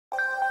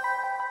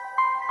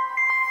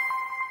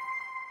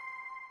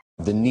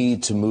The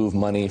need to move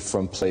money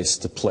from place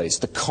to place,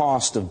 the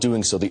cost of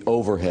doing so, the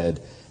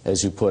overhead,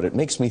 as you put it,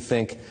 makes me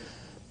think,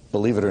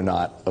 believe it or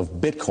not, of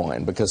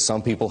Bitcoin, because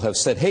some people have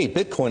said, hey,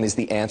 Bitcoin is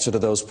the answer to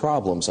those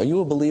problems. Are you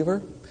a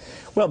believer?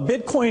 Well,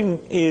 Bitcoin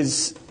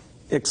is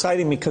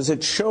exciting because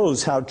it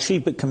shows how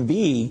cheap it can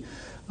be.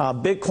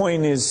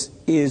 Bitcoin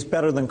is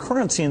better than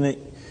currency in that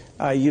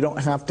you don't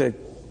have to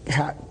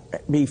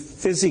be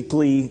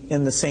physically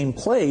in the same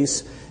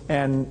place.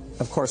 And,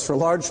 of course, for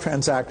large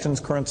transactions,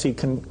 currency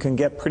can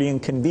get pretty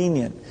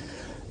inconvenient.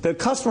 The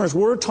customers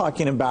we're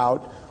talking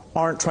about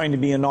aren't trying to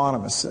be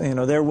anonymous. You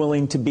know, they're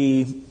willing to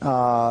be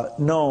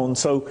known.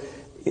 So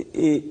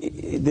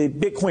the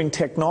Bitcoin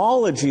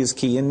technology is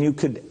key, and you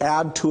could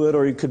add to it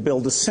or you could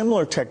build a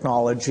similar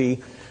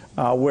technology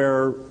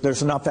where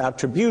there's enough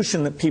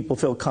attribution that people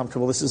feel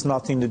comfortable. This has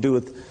nothing to do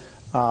with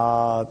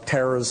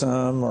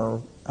terrorism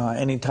or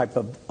any type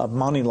of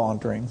money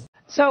laundering.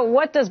 So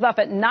what does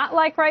Buffett not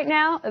like right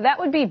now? That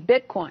would be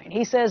Bitcoin.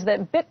 He says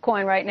that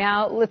Bitcoin right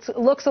now looks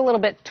a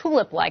little bit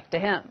tulip-like to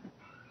him.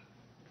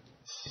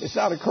 It's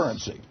not a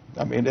currency.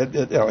 I mean, it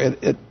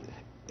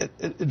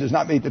does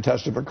not meet the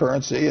test of a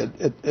currency.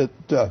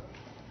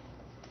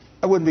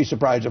 I wouldn't be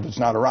surprised if it's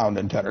not around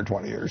in 10 or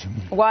 20 years.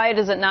 Why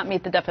does it not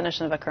meet the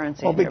definition of a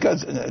currency? Well,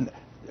 because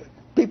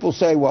people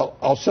say, well,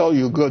 I'll sell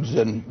you goods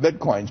in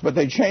Bitcoins, but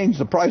they change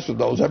the price of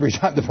those every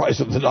time the price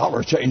of the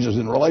dollar changes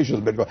in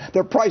relation to Bitcoin.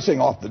 They're pricing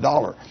off the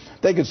dollar.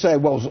 They could say,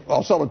 well,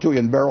 I'll sell it to you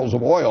in barrels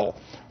of oil,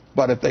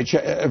 but if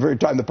every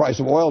time the price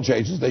of oil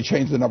changes, they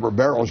change the number of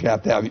barrels you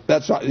have to have.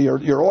 That's not,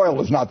 your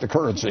oil is not the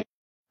currency.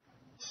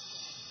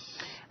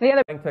 The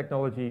other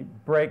technology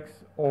breaks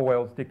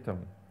Orwell's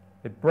dictum.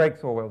 It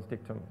breaks Orwell's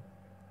dictum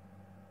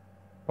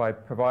by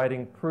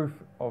providing proof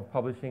of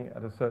publishing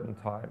at a certain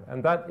time.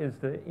 And that is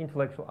the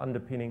intellectual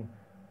underpinning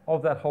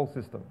of that whole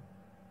system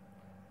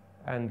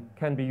and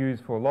can be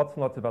used for lots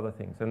and lots of other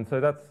things. And so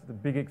that's the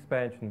big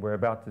expansion we're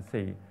about to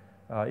see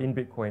in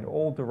Bitcoin.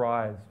 All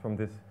derives from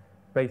this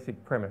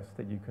basic premise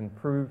that you can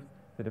prove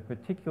that a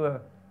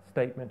particular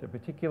statement, a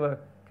particular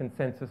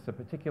consensus, a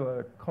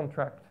particular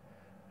contract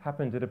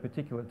happened at a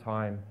particular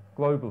time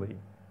globally.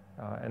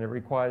 And it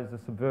requires the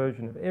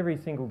subversion of every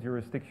single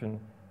jurisdiction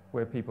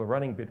where people are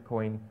running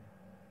Bitcoin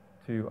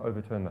to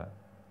overturn that.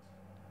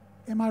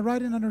 Am I right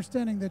in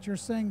understanding that you're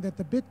saying that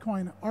the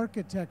Bitcoin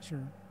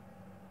architecture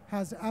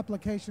has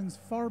applications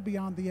far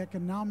beyond the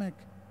economic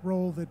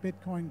role that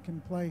Bitcoin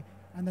can play,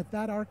 and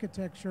that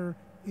architecture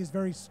is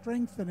very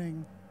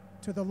strengthening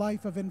to the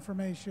life of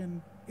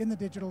information in the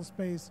digital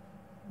space,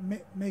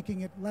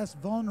 making it less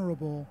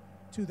vulnerable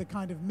to the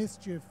kind of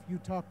mischief you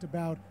talked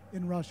about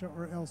in Russia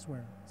or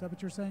elsewhere? Is that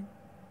what you're saying?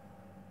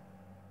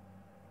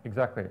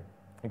 Exactly,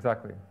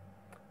 exactly.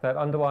 That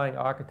underlying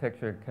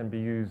architecture can be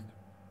used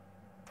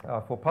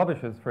for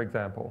publishers, for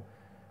example,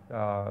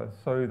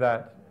 so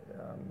that,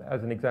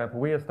 as an example,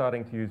 we are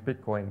starting to use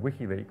Bitcoin,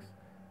 WikiLeaks,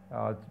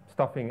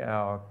 stuffing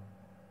our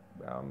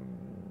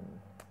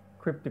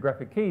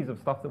cryptographic keys of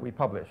stuff that we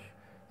publish.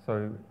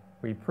 So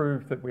we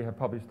prove that we have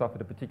published stuff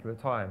at a particular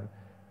time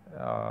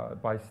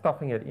by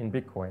stuffing it in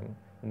Bitcoin,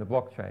 in the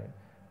blockchain.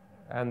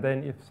 And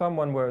then if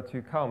someone were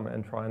to come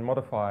and try and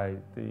modify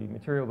the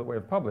material that we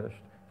have published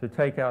to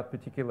take out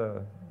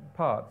particular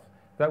parts,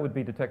 that would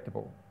be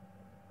detectable.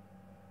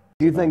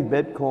 Do you think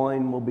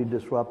Bitcoin will be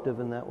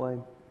disruptive in that way?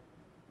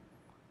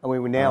 I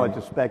mean, now it's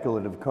a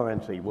speculative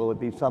currency. Will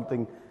it be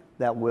something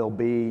that will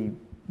be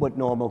what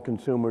normal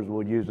consumers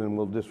will use and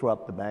will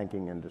disrupt the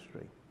banking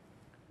industry?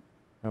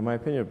 My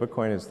opinion of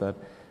Bitcoin is that,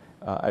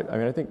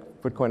 I think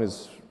Bitcoin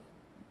is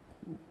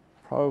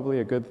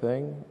probably a good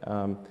thing,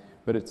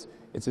 but it's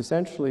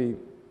essentially,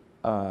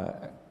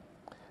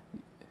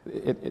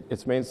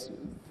 its main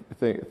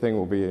thing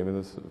will be, I mean,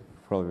 this will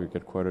probably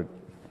get quoted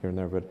here and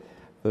there, but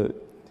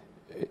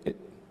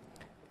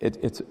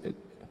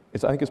I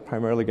think it's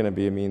primarily going to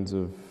be a means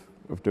of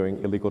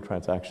doing illegal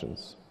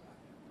transactions.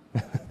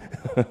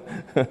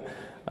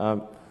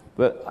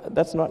 But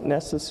that's not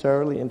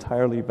necessarily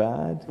entirely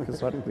bad, because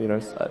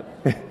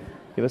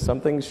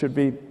some things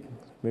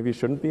maybe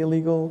shouldn't be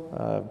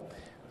illegal.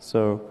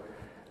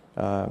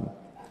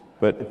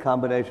 But the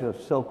combination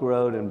of Silk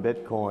Road and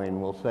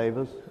Bitcoin will save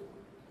us?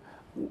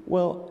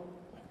 Well,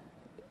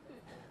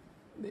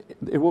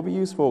 it will be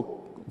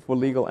useful for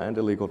legal and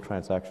illegal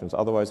transactions.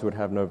 Otherwise, it would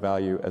have no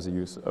value as a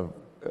use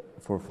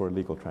for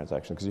legal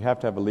transactions, because you have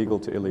to have a legal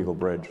to illegal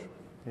bridge.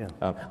 Yeah.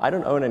 I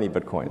don't own any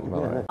Bitcoin.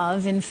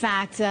 In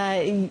fact,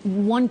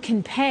 one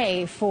can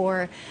pay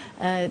for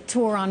a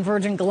tour on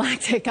Virgin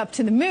Galactic up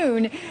to the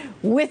moon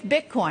with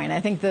Bitcoin. I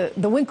think the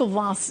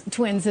Winklevoss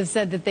twins have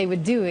said that they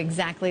would do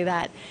exactly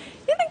that.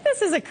 You think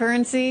this is a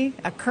currency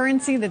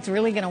that's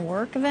really going to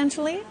work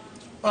eventually?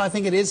 Well, I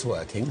think it is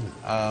working,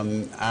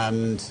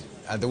 and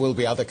there will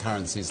be other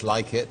currencies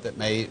like it that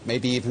may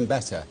be even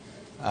better.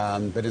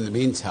 But in the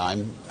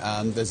meantime,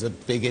 there's a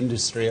big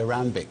industry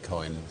around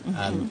Bitcoin,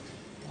 and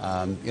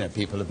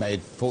people have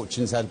made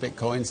fortunes out of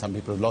Bitcoin. Some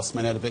people have lost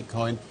money out of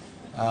Bitcoin.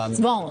 It's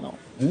volatile.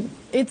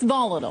 It's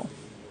volatile.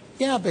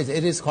 Yeah, but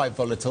it is quite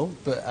volatile.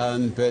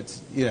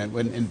 But you know,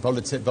 when in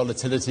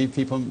volatility,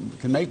 people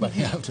can make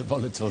money out of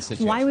volatile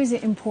situations. Why was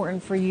it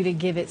important for you to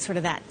give it sort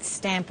of that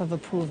stamp of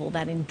approval,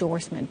 that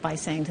endorsement, by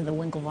saying to the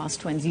Winklevoss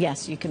twins,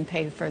 yes, you can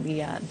pay for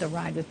the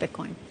ride with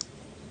Bitcoin?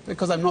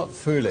 Because I'm not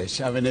foolish.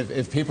 I mean,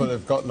 if people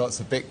have got lots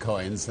of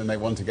Bitcoins and they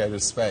want to go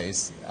to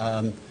space,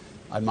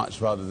 I'd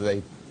much rather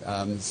they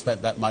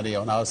spent that money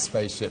on our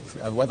spaceship.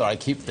 Whether I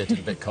keep it in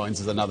Bitcoins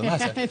is another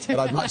matter. But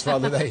I'd much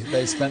rather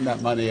they spent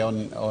that money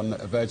on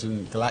a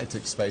Virgin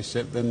Galactic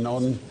spaceship than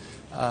on,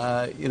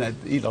 you know,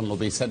 Elon will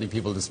be sending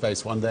people to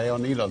space one day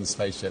on Elon's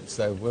spaceship.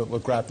 So we'll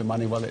grab the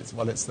money while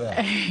it's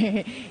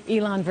there.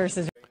 Elon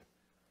versus.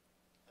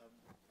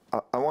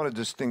 I want to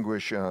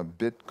distinguish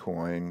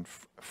Bitcoin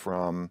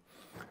from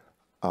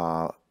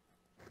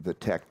the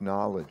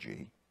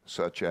technology,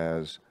 such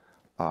as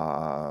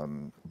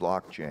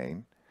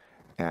blockchain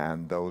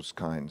and those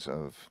kinds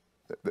of,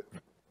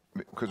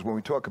 because when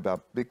we talk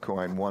about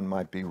Bitcoin, one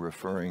might be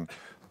referring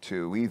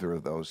to either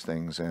of those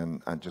things,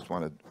 and I just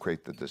want to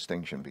create the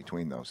distinction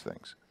between those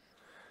things.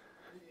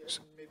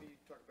 Maybe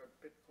talk about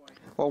Bitcoin.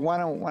 Well, why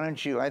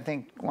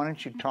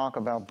don't you talk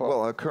about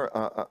both?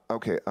 Well,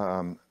 okay,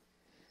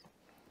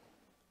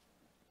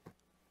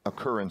 a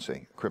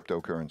currency,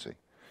 cryptocurrency.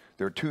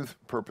 There are two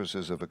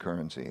purposes of a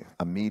currency: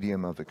 a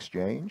medium of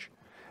exchange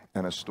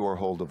and a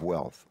storehold of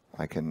wealth.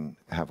 I can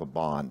have a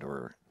bond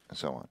or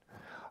so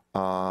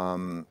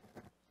on.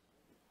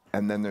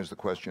 And then there's the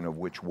question of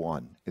which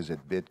one. Is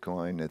it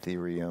Bitcoin,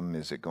 Ethereum?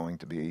 Is it going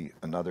to be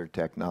another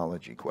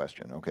technology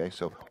question? Okay,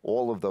 so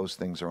all of those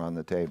things are on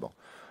the table.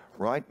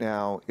 Right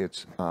now,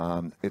 it's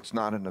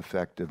not an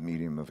effective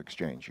medium of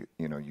exchange.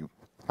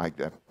 I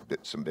got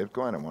some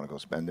Bitcoin, I want to go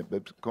spend it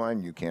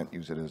Bitcoin. You can't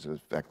use it as an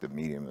effective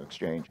medium of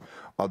exchange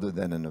other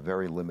than in a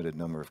very limited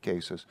number of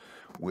cases,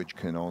 which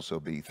can also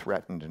be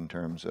threatened in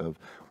terms of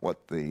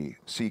what the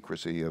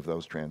secrecy of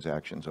those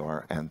transactions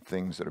are and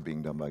things that are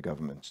being done by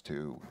governments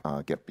to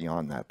get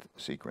beyond that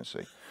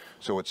secrecy.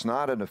 So it's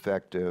not an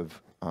effective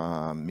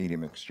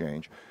medium of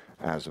exchange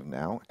as of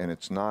now, and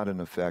it's not an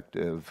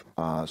effective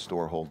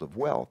storehold of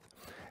wealth.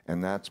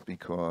 And that's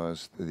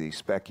because the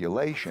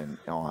speculation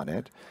on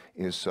it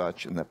is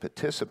such, and the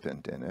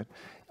participant in it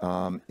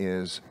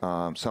is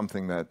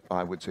something that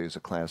I would say is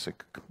a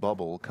classic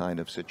bubble kind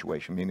of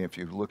situation. I mean, if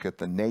you look at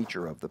the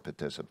nature of the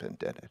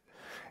participant in it,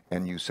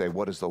 and you say,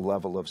 what is the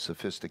level of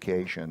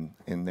sophistication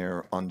in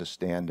their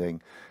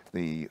understanding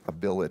the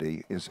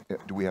ability?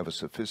 Do we have a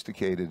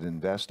sophisticated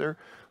investor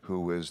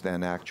who is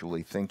then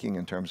actually thinking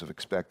in terms of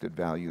expected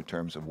value, in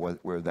terms of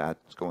where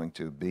that's going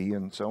to be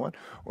and so on?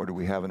 Or do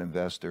we have an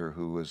investor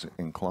who is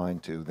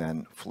inclined to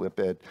then flip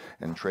it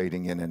and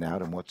trading in and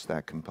out, and what's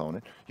that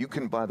component? You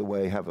can, by the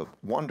way, have a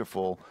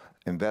wonderful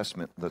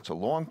investment that's a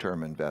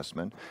long-term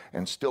investment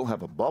and still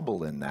have a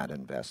bubble in that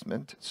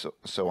investment.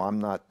 So I'm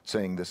not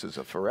saying this is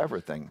a forever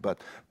thing, but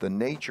the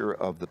nature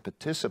of the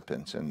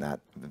participants in that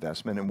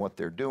investment and what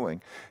they're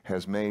doing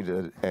has made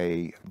it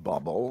a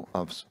bubble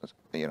of,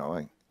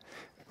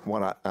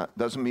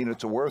 doesn't mean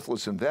it's a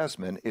worthless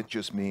investment. It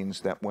just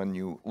means that when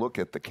you look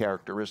at the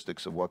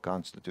characteristics of what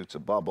constitutes a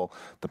bubble,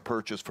 the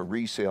purchase for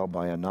resale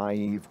by a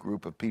naive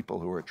group of people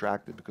who are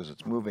attracted because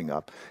it's moving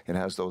up, it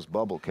has those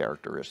bubble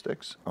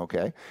characteristics.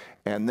 Okay,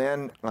 and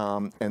then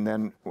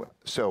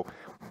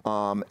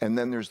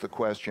there's the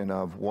question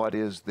of what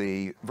is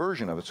the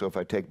version of it. So if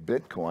I take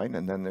Bitcoin,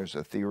 and then there's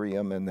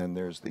Ethereum, and then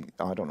there's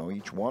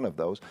each one of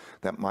those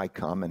that might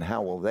come, and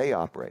how will they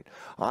operate?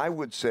 I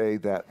would say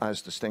that,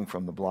 as distinct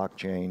from the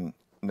blockchain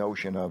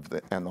notion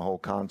and the whole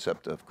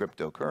concept of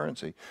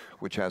cryptocurrency,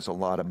 which has a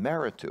lot of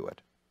merit to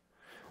it.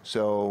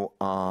 So,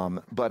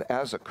 but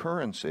as a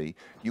currency,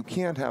 you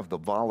can't have the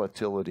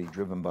volatility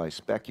driven by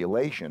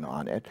speculation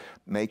on it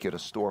make it a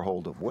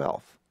storehold of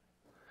wealth.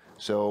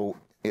 So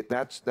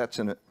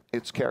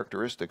its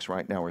characteristics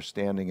right now are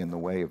standing in the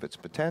way of its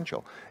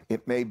potential.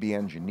 It may be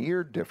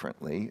engineered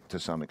differently to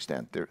some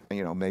extent.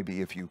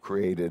 Maybe if you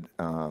created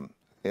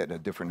a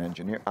different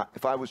engineer.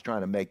 If I was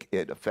trying to make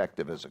it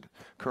effective as a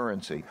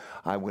currency,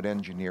 I would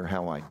engineer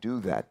how I do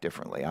that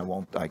differently. I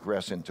won't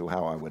digress into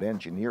how I would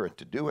engineer it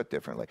to do it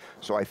differently.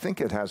 So I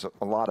think it has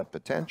a lot of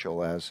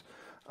potential as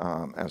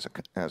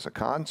a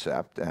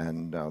concept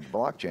and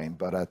blockchain,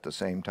 but at the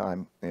same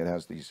time, it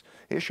has these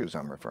issues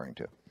I'm referring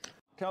to.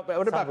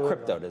 What about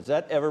crypto? Does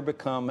that ever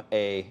become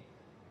an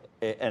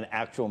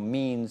actual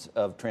means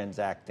of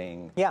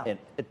transacting? Yeah.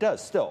 It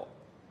does still.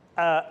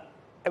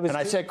 And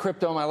I said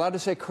crypto. Am I allowed to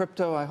say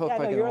crypto? I hope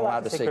I'm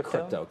allowed to say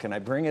crypto. Can I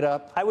bring it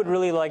up? I would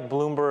really like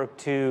Bloomberg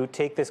to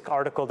take this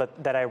article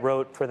that I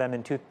wrote for them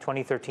in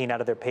 2013 out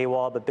of their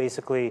paywall. But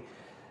basically,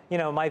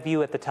 my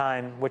view at the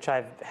time, which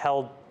I've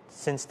held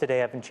since today,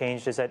 haven't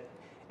changed, is that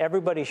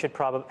everybody should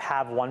probably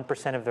have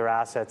 1% of their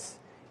assets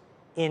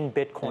in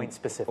Bitcoin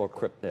specifically. Or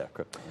crypto.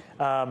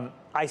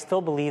 I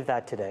still believe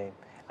that today.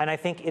 And I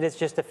think it is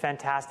just a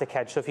fantastic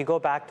hedge. So if you go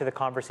back to the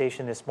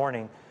conversation this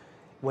morning,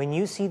 when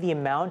you see the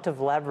amount of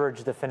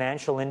leverage the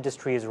financial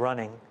industry is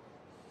running,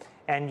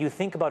 and you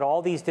think about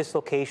all these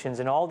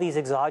dislocations and all these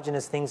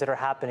exogenous things that are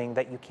happening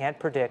that you can't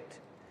predict,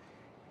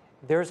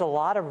 there's a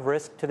lot of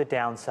risk to the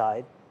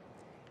downside.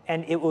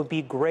 And it would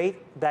be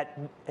great that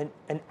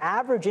an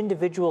average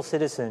individual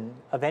citizen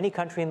of any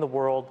country in the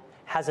world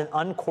has an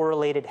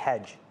uncorrelated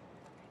hedge.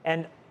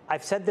 And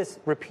I've said this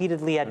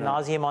repeatedly ad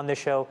nauseum on this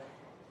show.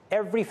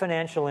 Every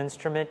financial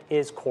instrument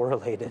is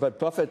correlated. But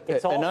Buffett,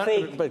 it's all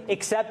fake,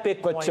 except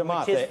Bitcoin, but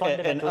Chamath, which is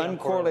fundamentally an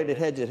uncorrelated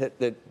hedge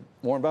that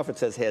Warren Buffett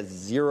says has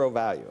zero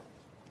value,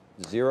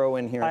 zero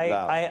inherent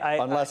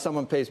value, unless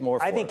someone pays more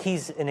for it. I think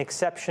he's an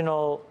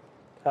exceptional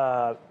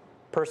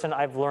person.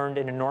 I've learned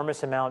an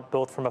enormous amount,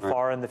 both from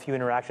afar and the few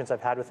interactions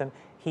I've had with him.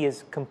 He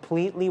is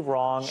completely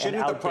wrong and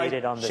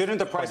outdated on this. Shouldn't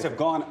the price have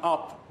gone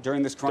up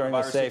during this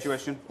coronavirus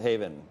situation?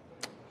 Haven.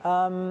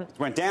 It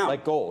went down.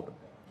 Like gold.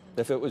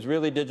 If it was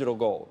really digital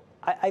gold.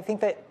 I think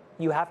that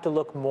you have to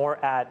look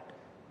more at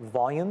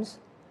volumes.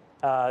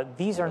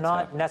 These are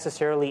not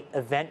necessarily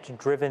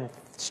event-driven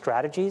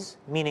strategies,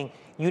 meaning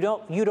you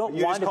don't You want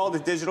just called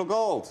it digital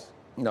gold.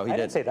 No, he I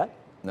didn't say that.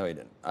 No, he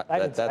didn't.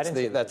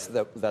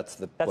 That's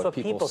what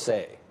people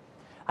say.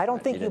 I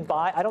don't think you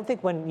buy. I don't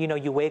think when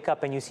you wake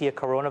up and you see a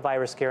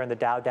coronavirus scare in the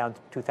Dow down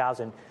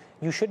 2,000,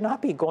 you should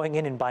not be going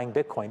in and buying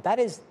Bitcoin. That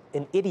is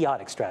an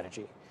idiotic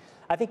strategy.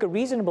 I think a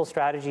reasonable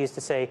strategy is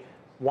to say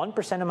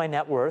 1% of my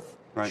net worth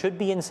should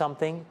be in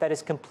something that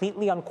is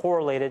completely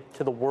uncorrelated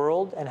to the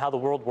world and how the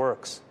world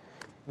works.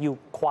 You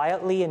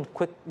quietly and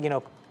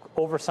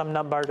over some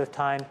number of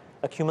time,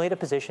 accumulate a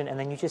position, and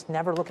then you just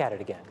never look at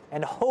it again.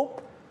 And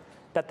hope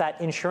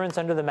that insurance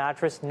under the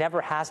mattress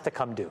never has to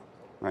come due.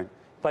 Right.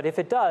 But if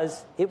it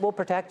does, it will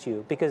protect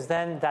you, because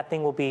then that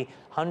thing will be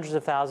hundreds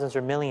of thousands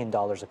or $1 million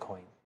a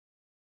coin.